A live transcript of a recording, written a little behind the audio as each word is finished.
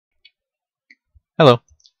Hello,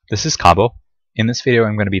 this is Cabo. In this video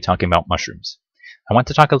I'm going to be talking about mushrooms. I want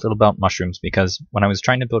to talk a little about mushrooms because when I was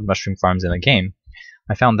trying to build mushroom farms in the game,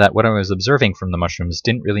 I found that what I was observing from the mushrooms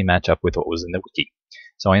didn't really match up with what was in the wiki.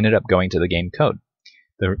 So I ended up going to the game code.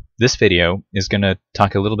 This video is going to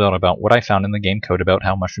talk a little bit about what I found in the game code about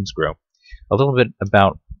how mushrooms grow, a little bit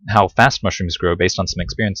about how fast mushrooms grow based on some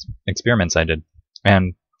experiments I did,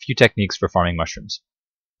 and a few techniques for farming mushrooms.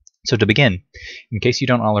 So to begin, in case you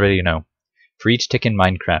don't already know, for each tick in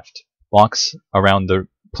Minecraft, blocks around the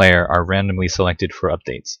player are randomly selected for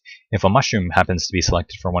updates. If a mushroom happens to be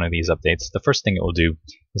selected for one of these updates, the first thing it will do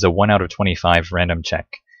is a 1 out of 25 random check.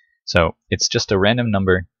 So it's just a random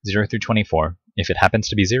number, 0 through 24. If it happens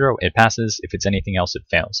to be 0, it passes. If it's anything else, it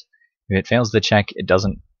fails. If it fails the check, it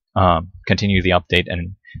doesn't continue the update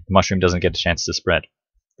and the mushroom doesn't get a chance to spread.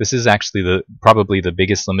 This is actually probably the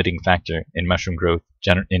biggest limiting factor in mushroom growth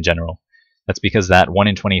in general. That's because that 1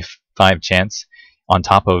 in 25 chance on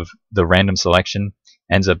top of the random selection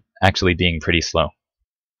ends up actually being pretty slow.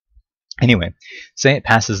 Anyway, say it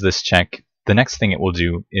passes this check, the next thing it will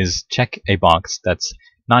do is check a box that's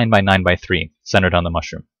 9 by 9 by 3 centered on the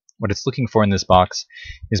mushroom. What it's looking for in this box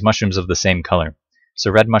is mushrooms of the same color. So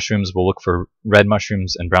red mushrooms will look for red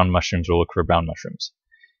mushrooms and brown mushrooms will look for brown mushrooms.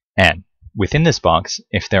 And within this box,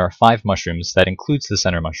 if there are 5 mushrooms, that includes the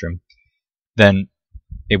center mushroom, then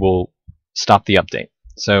it will stop the update.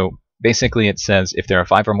 So basically it says if there are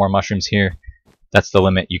 5 or more mushrooms here, that's the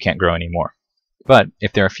limit, you can't grow anymore. But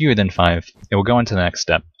if there are fewer than 5, it will go on to the next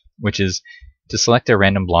step, which is to select a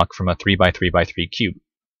random block from a 3 by 3 by 3 cube.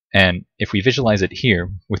 And if we visualize it here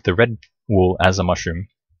with the red wool as a mushroom,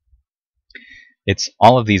 it's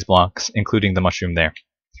all of these blocks including the mushroom there.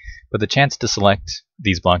 But the chance to select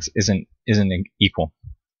these blocks isn't equal.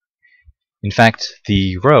 In fact,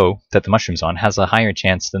 the row that the mushroom's on has a higher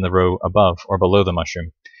chance than the row above or below the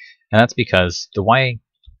mushroom, and that's because the Y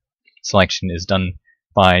selection is done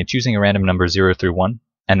by choosing a random number 0 through 1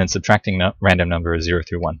 and then subtracting a random number 0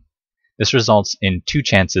 through 1. This results in 2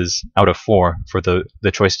 chances out of 4 for the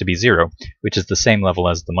choice to be 0, which is the same level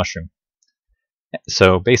as the mushroom.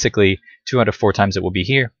 So basically, 2 out of 4 times it will be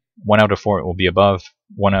here, 1 out of 4 it will be above,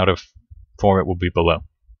 1 out of 4 it will be below.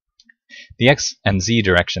 The X and Z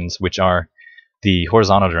directions, which are the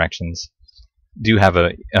horizontal directions, do have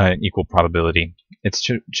an equal probability. It's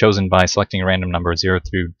chosen by selecting a random number 0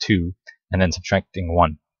 through 2 and then subtracting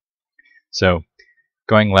 1. So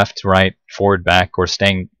going left, right, forward, back, or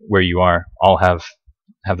staying where you are all have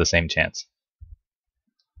the same chance.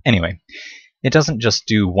 Anyway, it doesn't just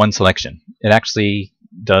do one selection. It actually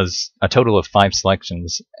does a total of 5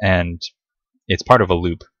 selections, and it's part of a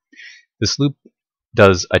loop. This loop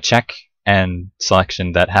does a check and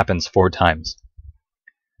selection that happens 4 times.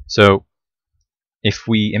 So if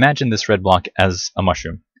we imagine this red block as a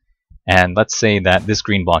mushroom, and let's say that this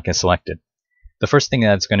green block is selected, the first thing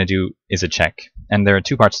that it's going to do is a check. And there are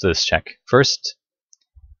 2 parts to this check. First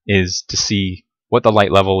is to see what the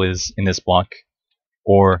light level is in this block,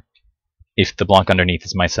 or if the block underneath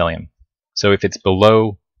is mycelium. So if it's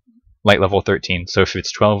below light level 13, so if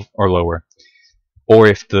it's 12 or lower, or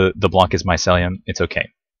if the block is mycelium, it's okay.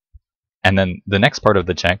 And then the next part of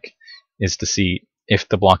the check is to see if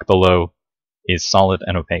the block below is solid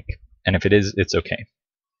and opaque. And if it is, it's okay.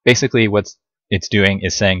 Basically what it's doing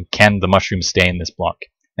is saying, can the mushroom stay in this block?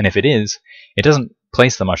 And if it is, it doesn't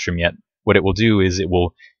place the mushroom yet. What it will do is it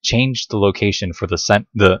will change the location for the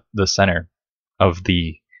center of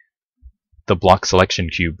the block selection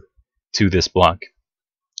cube to this block.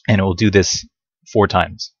 And it will do this 4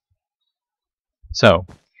 times. So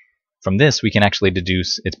from this we can actually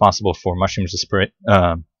deduce it's possible for mushrooms to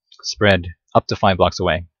spread up to 5 blocks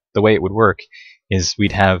away. The way it would work is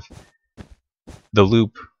we'd have the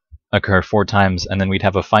loop occur 4 times and then we'd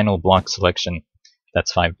have a final block selection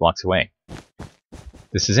that's 5 blocks away.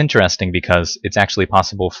 This is interesting because it's actually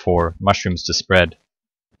possible for mushrooms to spread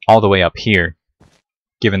all the way up here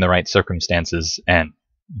given the right circumstances and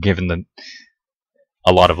given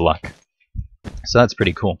a lot of luck. So that's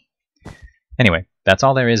pretty cool. Anyway, that's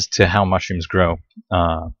all there is to how mushrooms grow.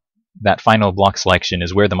 That final block selection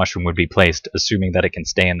is where the mushroom would be placed, assuming that it can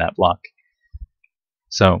stay in that block.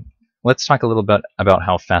 So let's talk a little bit about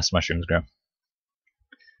how fast mushrooms grow.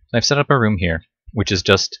 So I've set up a room here, which is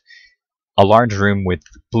just a large room with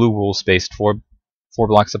blue wool spaced 4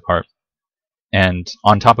 blocks apart. And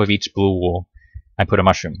on top of each blue wool, I put a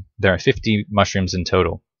mushroom. There are 50 mushrooms in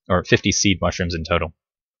total, or 50 seed mushrooms in total.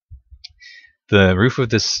 The roof of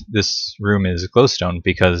this room is glowstone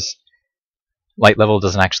because light level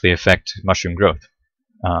doesn't actually affect mushroom growth.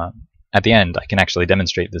 At the end, I can actually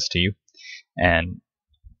demonstrate this to you, and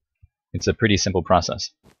it's a pretty simple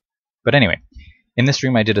process. But anyway, In this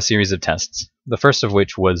room I did a series of tests, the first of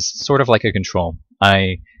which was sort of like a control.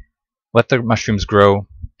 I let the mushrooms grow,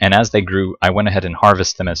 and as they grew I went ahead and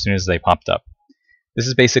harvested them as soon as they popped up. This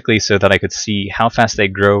is basically so that I could see how fast they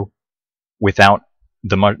grow without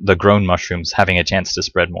the grown mushrooms having a chance to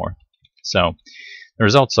spread more. So the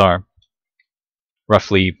results are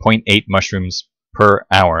roughly 0.8 mushrooms per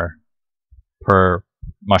hour per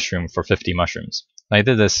mushroom for 50 mushrooms. I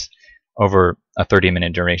did this over a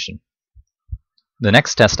 30-minute duration. The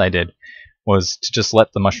next test I did was to just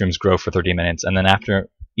let the mushrooms grow for 30 minutes, and then after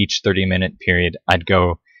each 30-minute period I'd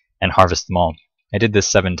go and harvest them all. I did this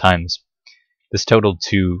 7 times. This totaled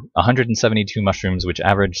to 172 mushrooms, which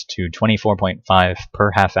averaged to 24.5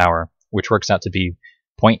 per half hour, which works out to be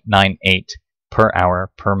 0.98 per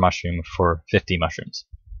hour per mushroom for 50 mushrooms.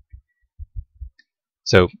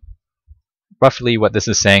 So roughly what this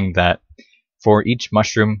is saying that for each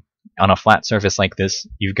mushroom on a flat surface like this,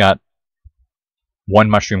 you've got 1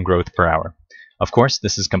 mushroom growth per hour. Of course,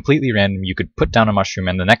 this is completely random. You could put down a mushroom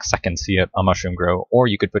and the next second see a mushroom grow, or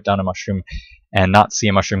you could put down a mushroom and not see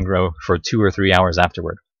a mushroom grow for 2 or 3 hours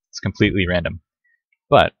afterward. It's completely random.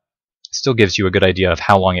 But it still gives you a good idea of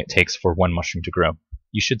how long it takes for 1 mushroom to grow.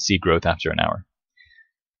 You should see growth after an hour.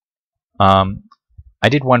 I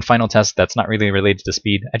did one final test that's not really related to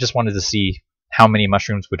speed. I just wanted to see how many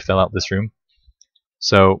mushrooms would fill out this room.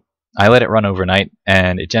 So I let it run overnight,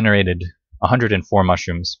 and it generated 104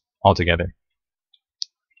 mushrooms altogether.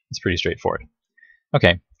 It's pretty straightforward.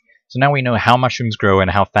 Okay, so now we know how mushrooms grow and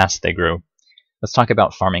how fast they grow. Let's talk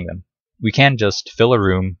about farming them. We can just fill a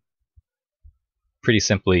room pretty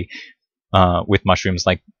simply with mushrooms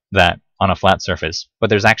like that on a flat surface, but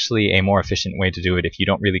there's actually a more efficient way to do it if you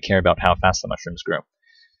don't really care about how fast the mushrooms grow.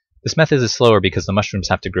 This method is slower because the mushrooms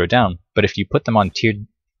have to grow down, but if you put them on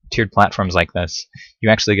tiered platforms like this, you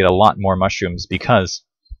actually get a lot more mushrooms, because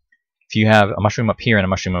if you have a mushroom up here and a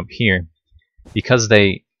mushroom up here, because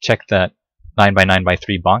they check that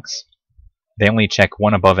 9x9x3 box, they only check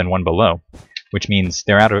one above and one below, which means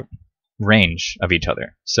they're out of range of each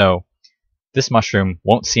other. So this mushroom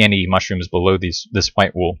won't see any mushrooms below this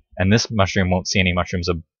white wool, and this mushroom won't see any mushrooms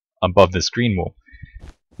above this green wool,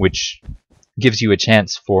 which gives you a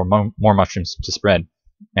chance for more mushrooms to spread.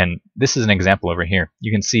 And this is an example over here.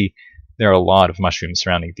 You can see there are a lot of mushrooms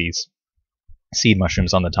surrounding these seed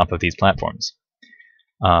mushrooms on the top of these platforms.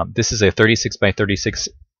 This is a 36 by 36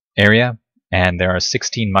 area, and there are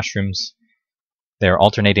 16 mushrooms. They're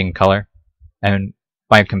alternating color, and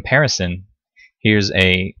by comparison, here's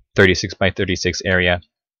a 36 by 36 area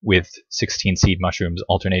with 16 seed mushrooms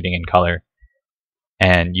alternating in color,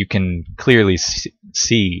 and you can clearly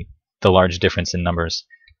see the large difference in numbers.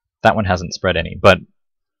 That one hasn't spread any, but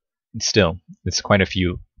still, it's quite a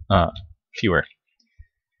few fewer.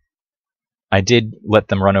 I did let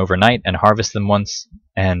them run overnight and harvest them once,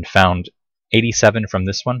 and found 87 from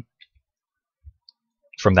this one,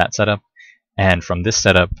 from that setup, and from this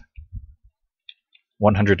setup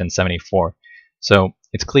 174. So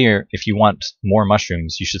it's clear if you want more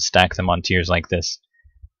mushrooms, you should stack them on tiers like this.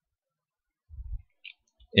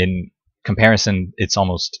 In comparison, it's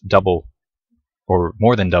almost double, or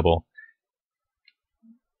more than double,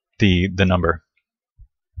 the number.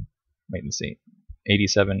 Wait and see.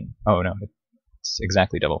 87. Oh no, it's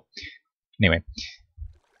exactly double. Anyway,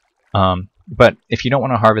 but if you don't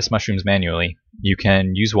want to harvest mushrooms manually, you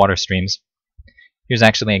can use water streams. Here's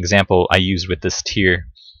actually an example I used with this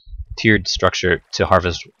tiered structure to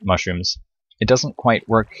harvest mushrooms. It doesn't quite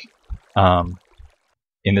work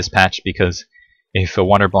in this patch, because if a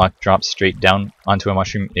water block drops straight down onto a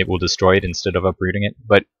mushroom, it will destroy it instead of uprooting it,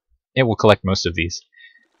 but it will collect most of these.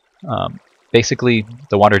 Basically,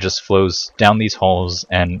 the water just flows down these holes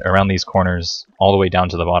and around these corners all the way down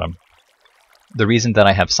to the bottom. The reason that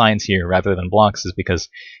I have signs here rather than blocks is because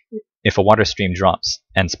if a water stream drops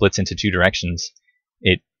and splits into 2 directions,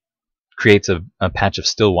 it creates a patch of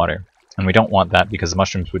still water, and we don't want that because the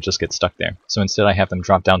mushrooms would just get stuck there. So instead I have them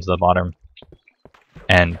drop down to the bottom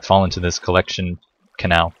and fall into this collection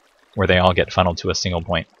canal where they all get funneled to a single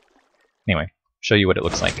point. Anyway, show you what it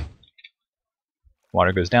looks like.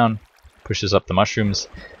 Water goes down, pushes up the mushrooms,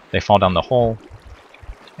 they fall down the hole,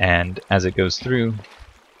 and as it goes through,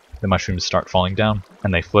 the mushrooms start falling down,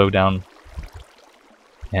 and they flow down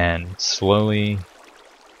and slowly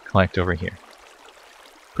collect over here.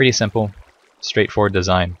 Pretty simple, straightforward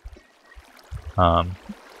design.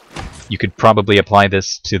 You could probably apply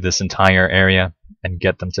this to this entire area and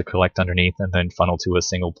get them to collect underneath and then funnel to a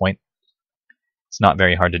single point. It's not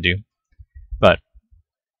very hard to do. But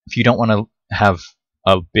if you don't want to have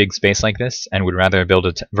a big space like this and would rather build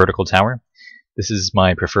a vertical tower, this is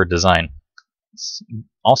my preferred design. It's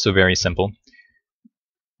also very simple.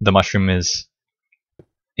 the mushroom is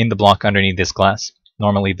in the block underneath this glass.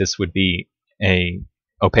 Normally this would be a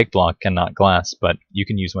opaque block and not glass, but you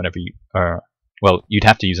can use whenever you are. Well, you'd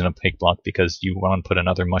have to use an opaque block because you want to put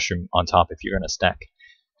another mushroom on top if you're going to stack.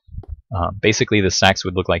 Basically, the stacks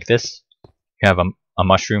would look like this. You have a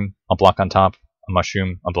mushroom, a block on top, a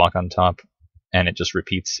mushroom, a block on top, and it just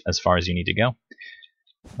repeats as far as you need to go.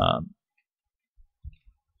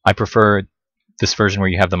 I prefer this version where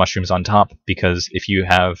you have the mushrooms on top because if you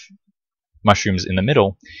have mushrooms in the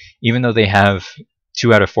middle, even though they have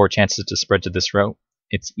 2 out of 4 chances to spread to this row,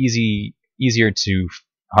 it's easier to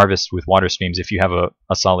harvest with water streams if you have a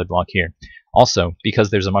solid block here. Also, because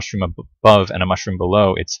there's a mushroom above and a mushroom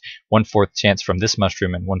below, it's 1/4 chance from this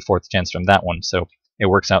mushroom and 1/4 chance from that one, so it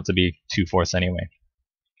works out to be 2/4 anyway.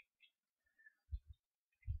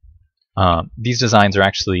 These designs are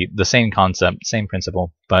actually the same concept, same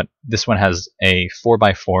principle, but this one has a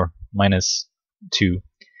 4x4 -2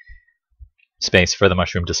 space for the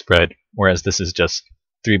mushroom to spread, whereas this is just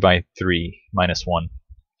 3x3 -1.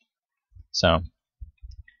 So,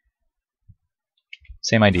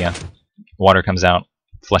 same idea. Water comes out,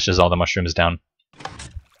 flushes all the mushrooms down.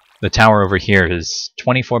 The tower over here is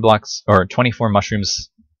 24 blocks, or 24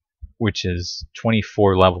 mushrooms, which is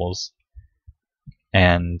 24 levels.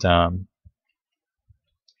 And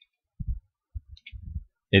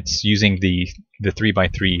it's using the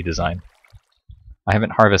 3x3 design. I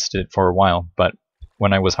haven't harvested it for a while, but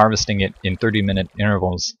when I was harvesting it in 30-minute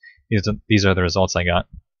intervals, these are the results I got.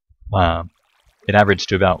 It averaged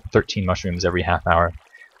to about 13 mushrooms every half hour,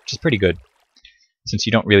 which is pretty good, since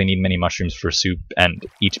you don't really need many mushrooms for soup, and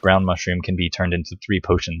each brown mushroom can be turned into 3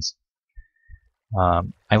 potions.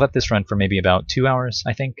 I let this run for maybe about 2 hours,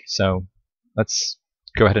 I think, so let's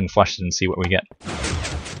go ahead and flush it and see what we get.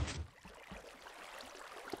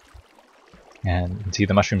 And you can see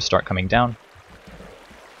the mushrooms start coming down.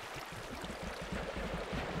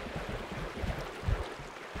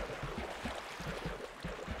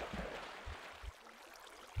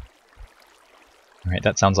 Alright,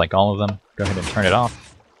 that sounds like all of them. Go ahead and turn it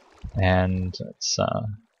off. And let's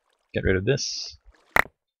get rid of this.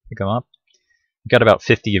 Pick them up. We've got about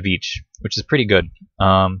 50 of each, which is pretty good.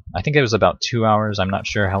 I think it was about 2 hours. I'm not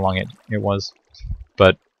sure how long it was.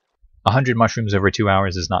 But 100 mushrooms over 2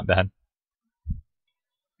 hours is not bad.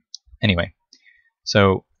 Anyway,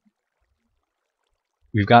 so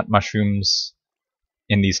we've got mushrooms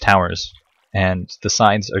in these towers, and the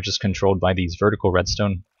sides are just controlled by these vertical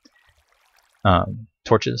redstone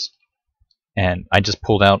torches. And I just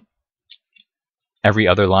pulled out every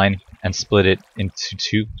other line and split it into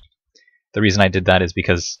 2. The reason I did that is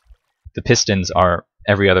because the pistons are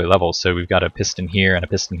every other level, so we've got a piston here and a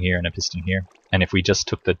piston here and a piston here. And if we just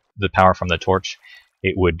took the power from the torch,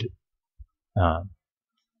 it would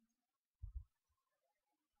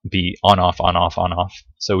be on off, on off, on off.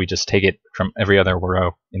 So we just take it from every other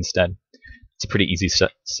row instead. It's a pretty easy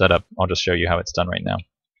setup. I'll just show you how it's done right now.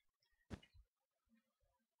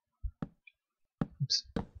 Oops.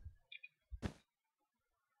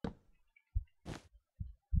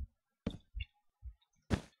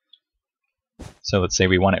 So let's say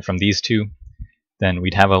we want it from these 2, then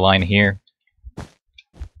we'd have a line here.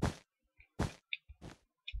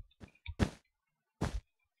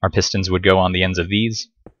 Our pistons would go on the ends of these.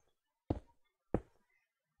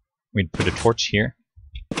 We'd put a torch here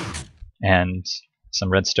and some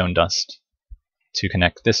redstone dust to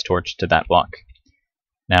connect this torch to that block.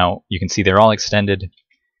 Now you can see they're all extended.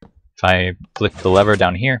 If I flick the lever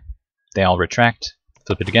down here, they all retract.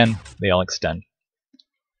 Flip it again, they all extend.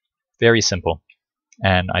 Very simple.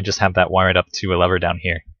 And I just have that wired up to a lever down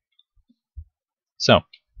here. So,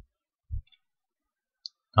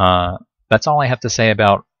 that's all I have to say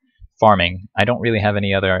about farming. I don't really have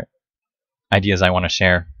any other ideas I want to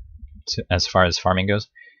share as far as farming goes,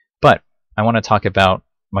 but I want to talk about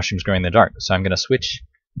mushrooms growing in the dark. So I'm going to switch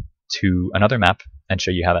to another map and show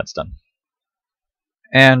you how that's done.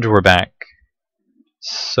 And we're back.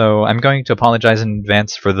 So I'm going to apologize in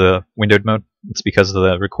advance for the windowed mode. It's because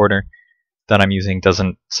the recorder that I'm using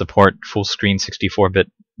doesn't support full screen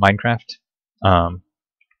 64-bit Minecraft.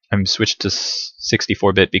 I'm switched to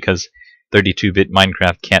 64-bit because 32-bit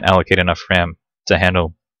Minecraft can't allocate enough RAM to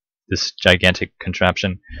handle this gigantic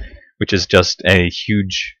contraption, which is just a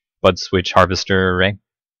huge bud switch harvester array.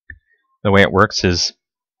 The way it works is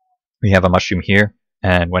we have a mushroom here,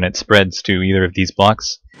 and when it spreads to either of these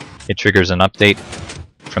blocks, it triggers an update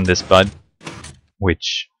from this bud,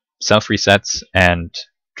 which self-resets and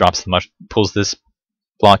pulls this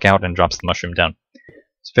block out and drops the mushroom down.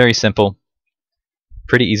 It's very simple,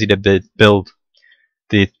 pretty easy to build.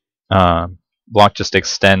 The block just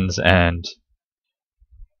extends and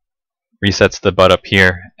resets the bud up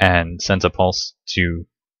here and sends a pulse to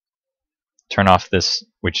turn off this,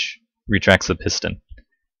 which retracts the piston.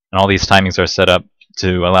 And all these timings are set up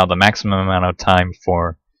to allow the maximum amount of time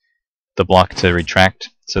for the block to retract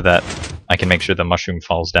so that I can make sure the mushroom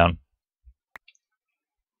falls down.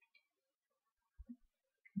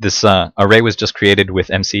 This array was just created with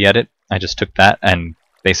MCEdit. I just took that and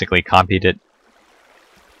basically copied it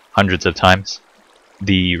hundreds of times.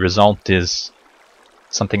 The result is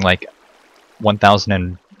something like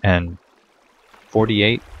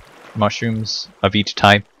 1,048 mushrooms of each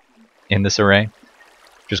type in this array,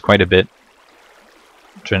 which is quite a bit.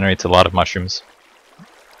 It generates a lot of mushrooms.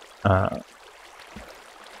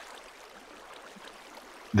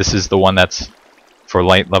 This is the one that's for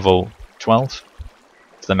light level 12.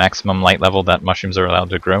 It's the maximum light level that mushrooms are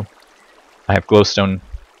allowed to grow. I have glowstone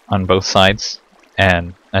on both sides,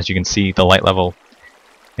 and as you can see, the light level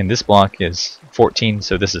in this block is 14,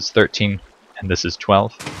 so this is 13, and this is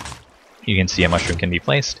 12. You can see a mushroom can be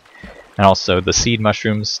placed. And also the seed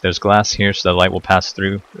mushrooms, there's glass here so the light will pass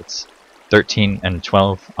through. It's 13 and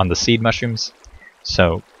 12 on the seed mushrooms.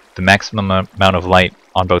 So the maximum amount of light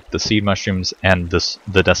on both the seed mushrooms and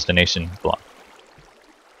the destination block.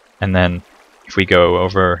 And then if we go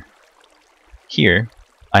over here,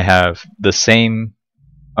 I have the same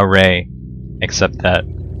array except that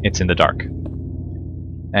it's in the dark.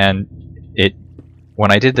 And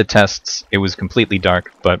when I did the tests, it was completely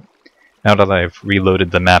dark, but now that I've reloaded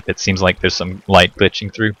the map, it seems like there's some light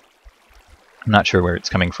glitching through. I'm not sure where it's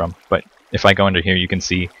coming from, but if I go under here, you can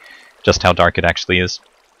see just how dark it actually is.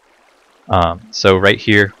 So right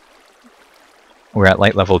here, we're at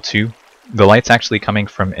light level 2. The light's actually coming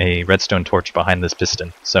from a redstone torch behind this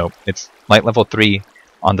piston, so it's light level 3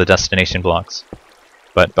 on the destination blocks.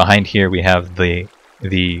 But behind here we have the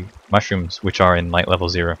mushrooms, which are in light level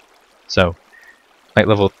 0. So light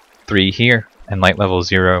level 3 here, and light level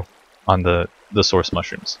 0 on the source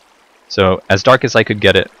mushrooms. So as dark as I could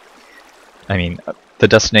get it, I mean, the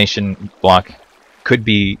destination block could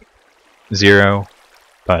be 0,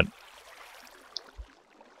 but,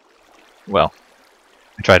 well,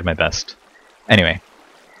 I tried my best. Anyway,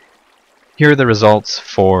 here are the results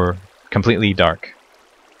for completely dark.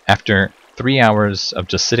 After 3 hours of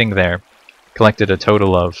just sitting there, collected a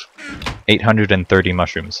total of 830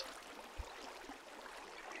 mushrooms.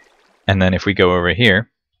 And then if we go over here,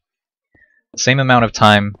 the same amount of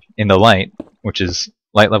time in the light, which is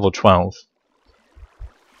light level 12,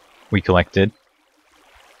 we collected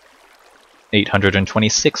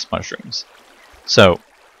 826 mushrooms. So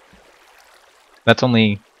that's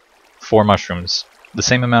only 4 mushrooms. The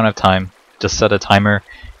same amount of time, just set a timer,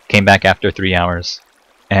 came back after 3 hours,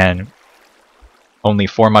 and only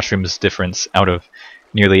 4 mushrooms difference out of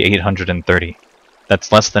nearly 830.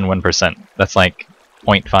 That's less than 1%. That's like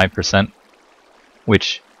 0.5%,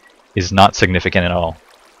 which is not significant at all.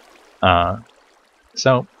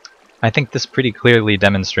 So I think this pretty clearly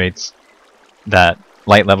demonstrates that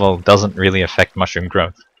light level doesn't really affect mushroom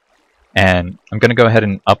growth. And I'm going to go ahead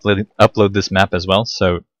and upload this map as well,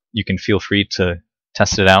 so you can feel free to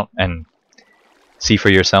test it out and see for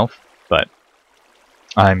yourself, but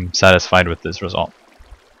I'm satisfied with this result.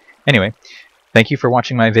 Anyway, thank you for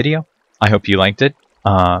watching my video. I hope you liked it.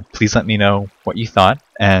 Please let me know what you thought,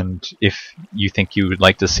 and if you think you would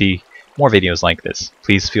like to see more videos like this,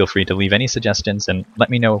 please feel free to leave any suggestions and let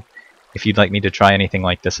me know if you'd like me to try anything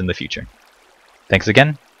like this in the future. Thanks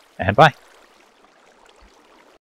again, and bye!